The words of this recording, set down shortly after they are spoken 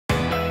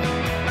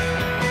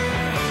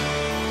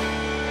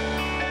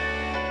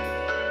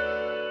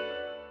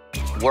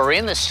We're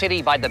in the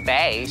city by the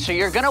bay, so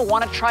you're gonna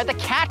wanna try the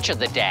catch of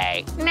the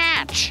day,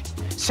 natch.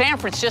 San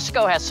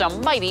Francisco has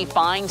some mighty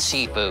fine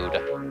seafood.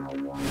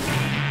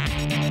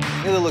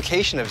 The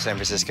location of San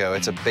Francisco,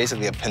 it's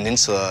basically a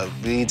peninsula,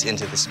 leads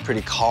into this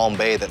pretty calm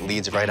bay that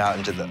leads right out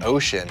into the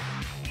ocean.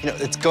 You know,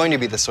 it's going to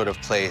be the sort of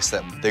place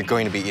that they're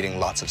going to be eating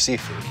lots of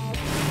seafood.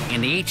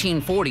 In the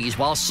 1840s,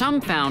 while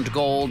some found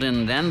gold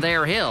in then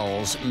their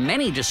hills,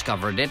 many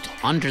discovered it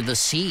under the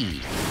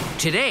sea.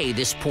 Today,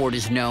 this port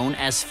is known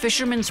as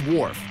Fisherman's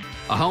Wharf,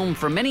 a home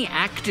for many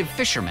active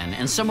fishermen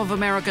and some of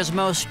America's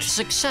most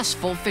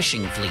successful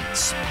fishing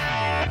fleets.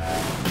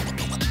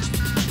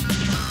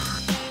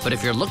 But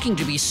if you're looking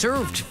to be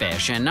served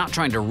fish and not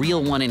trying to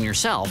reel one in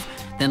yourself,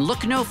 then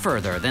look no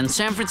further than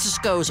San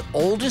Francisco's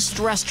oldest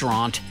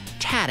restaurant,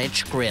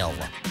 Tadich Grill,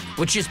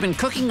 which has been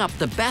cooking up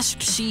the best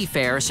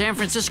seafare San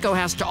Francisco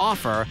has to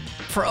offer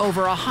for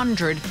over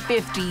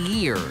 150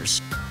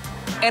 years.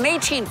 In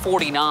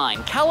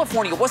 1849,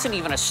 California wasn't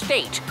even a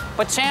state,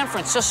 but San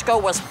Francisco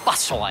was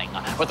bustling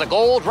with a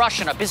gold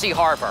rush and a busy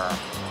harbor.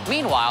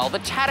 Meanwhile, the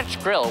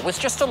Tadich Grill was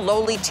just a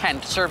lowly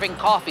tent serving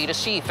coffee to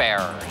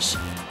seafarers.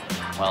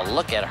 Well,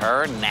 look at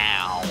her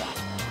now.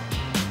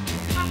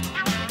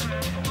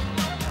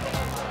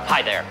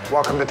 Hi there.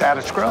 Welcome to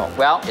Tadich Grill.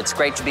 Well, it's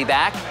great to be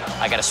back.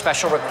 I got a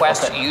special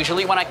request. Okay.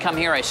 Usually when I come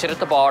here, I sit at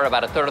the bar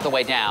about a third of the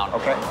way down.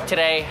 Okay.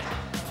 Today,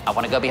 I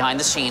want to go behind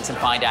the scenes and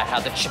find out how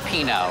the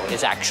cioppino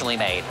is actually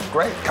made.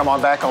 Great. Come on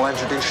back. I'll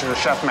introduce you to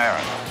Chef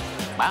Marin.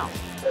 Wow.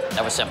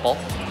 That was simple.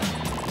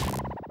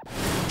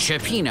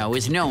 Cioppino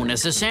is known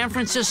as the San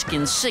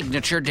Franciscan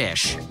signature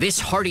dish. This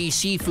hearty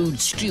seafood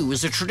stew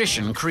is a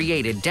tradition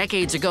created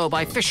decades ago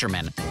by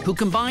fishermen who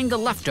combined the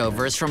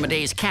leftovers from a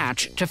day's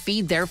catch to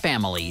feed their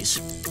families.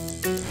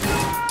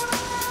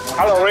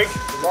 Hello, Rick.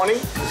 Good morning.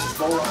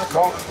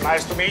 Bon,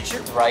 nice to meet you.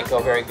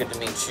 Ryko, very good to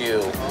meet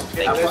you.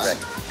 Thank you, Rick.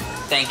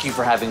 Thank you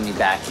for having me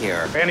back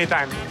here.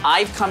 Anytime.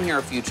 I've come here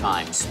a few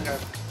times.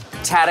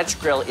 Tadich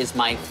Grill is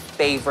my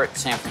favorite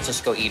San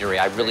Francisco eatery.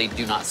 I really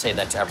do not say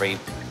that to every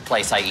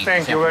place I eat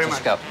in San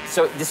Francisco.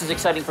 So this is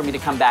exciting for me to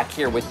come back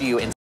here with you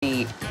and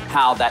see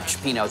how that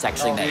cioppino is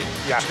actually made.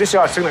 Yeah, this is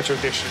our signature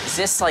dish. Is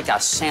this like a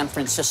San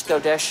Francisco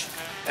dish?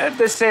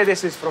 They say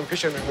this is from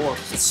Fisherman's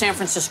Wharf. It's San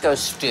Francisco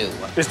stew.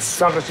 This is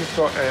San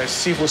Francisco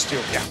seafood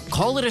stew, yeah.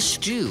 Call it a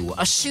stew,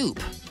 a soup.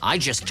 I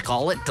just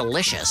call it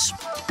delicious.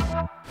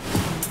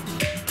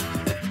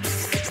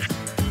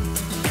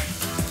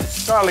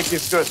 Garlic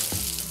is good.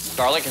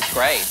 Garlic is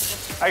great.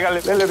 I got a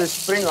little bit of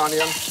spring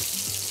onion.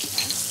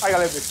 I got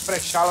a little bit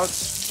fresh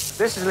shallots.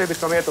 This is a little bit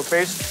tomato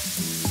paste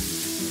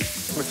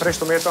with fresh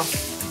tomato.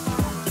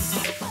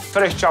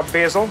 Fresh chopped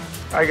basil.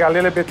 I got a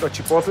little bit of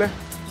chipotle.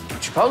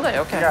 Chipotle,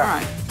 okay, yeah. All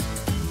right.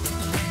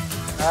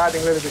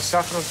 Adding a little bit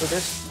saffron to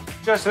this.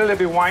 Just a little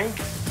bit wine.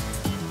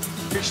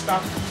 Fish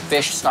stock.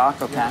 Fish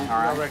stock, okay, yeah,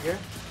 all right. Right here.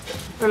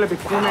 A little bit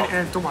cumin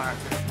and turmeric.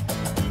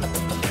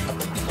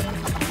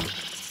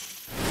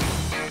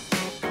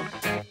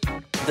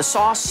 The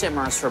sauce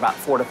simmers for about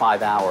 4 to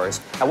 5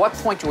 hours. At what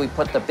point do we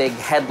put the big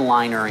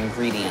headliner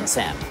ingredients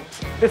in?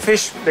 The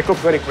fish, they cook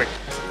very quick.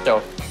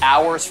 So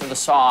hours for the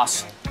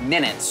sauce,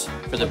 minutes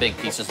for the big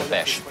pieces of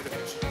fish.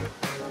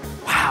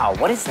 Wow,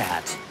 what is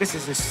that? This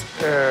is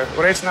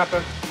red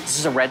snapper. This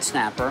is a red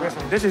snapper.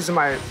 This is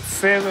my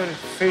favorite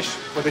fish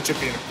for the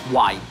cioppino.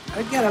 Why?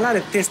 I get a lot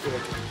of taste to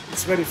it.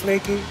 It's very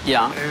flaky.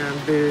 Yeah.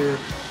 And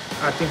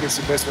I think it's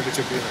the best for the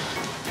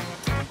cioppino.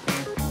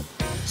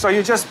 So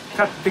you just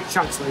cut big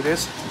chunks like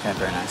this. Okay,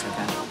 very nice,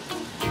 okay.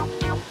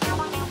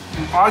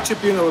 Our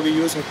cioppino will be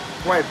using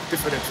quite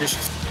different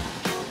fishes.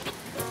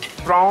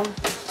 Prawn,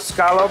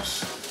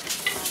 scallops.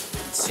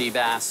 Sea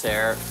bass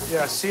there.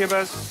 Yeah, sea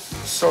bass,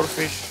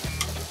 swordfish,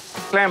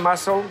 clam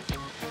mussel,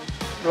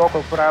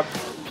 local crab.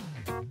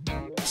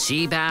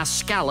 Sea bass,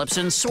 scallops,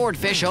 and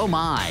swordfish, oh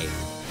my.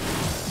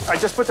 I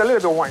just put a little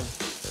bit of wine.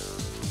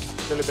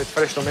 A little bit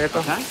fresh tomato.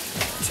 Okay.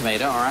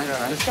 Tomato, all right, yeah,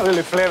 all right. It's got a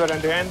little flavor in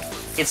the end.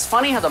 It's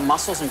funny how the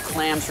mussels and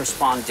clams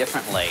respond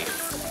differently.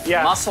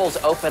 Yeah. Mussels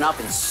open up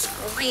and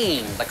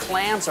scream. The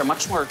clams are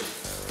much more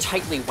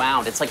tightly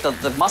wound. It's like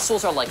the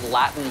mussels are like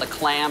Latin, the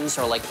clams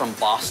are like from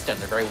Boston.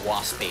 They're very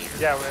waspy.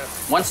 Yeah, well.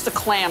 Once the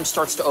clam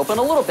starts to open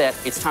a little bit,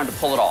 it's time to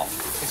pull it off.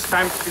 It's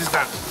time, it's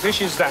done.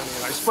 Dish is done.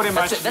 You know, it's pretty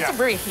much, That's a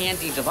very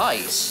handy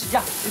device.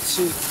 Yeah, it's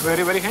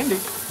very, very handy.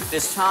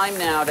 It's time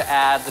now to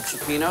add the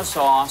cioppino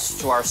sauce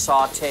to our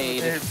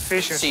sauteed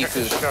fish and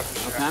seafood. Okay?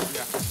 Yeah.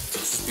 Yeah.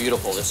 This is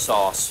beautiful, this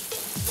sauce.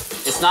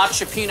 It's not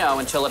cioppino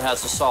until it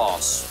has the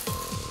sauce.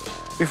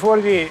 Before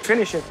we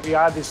finish it, we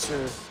add this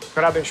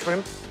crab and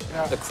shrimp.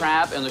 Yeah. The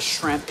crab and the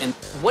shrimp. And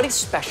what is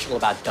special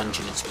about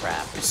Dungeness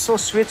crab? It's so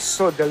sweet,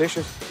 so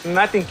delicious.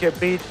 Nothing can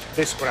beat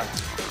this crab.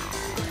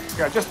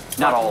 Yeah, just...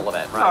 Not all of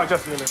it, right? No,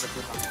 just a little bit.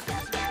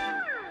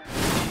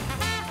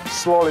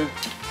 Slowly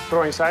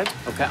throw inside.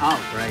 Okay, oh,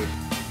 great.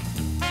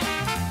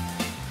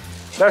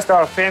 That's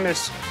our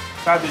famous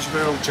Tadich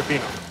Grill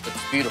cioppino.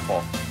 It's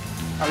beautiful.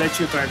 I'll let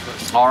you try it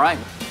first. All right.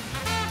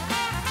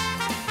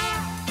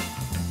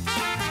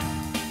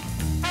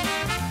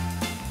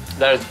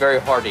 That is very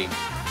hearty.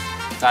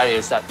 That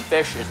is, that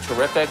fish is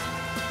terrific.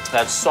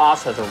 That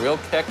sauce has a real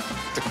kick.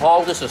 To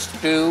call this a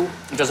stew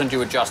doesn't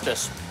do it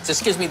justice.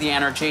 This gives me the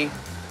energy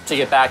to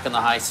get back in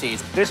the high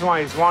seas. This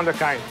one is one of a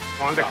kind,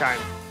 one of a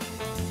kind.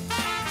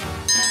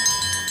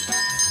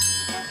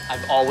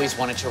 I've always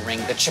wanted to ring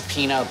the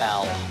Cioppino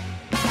bell.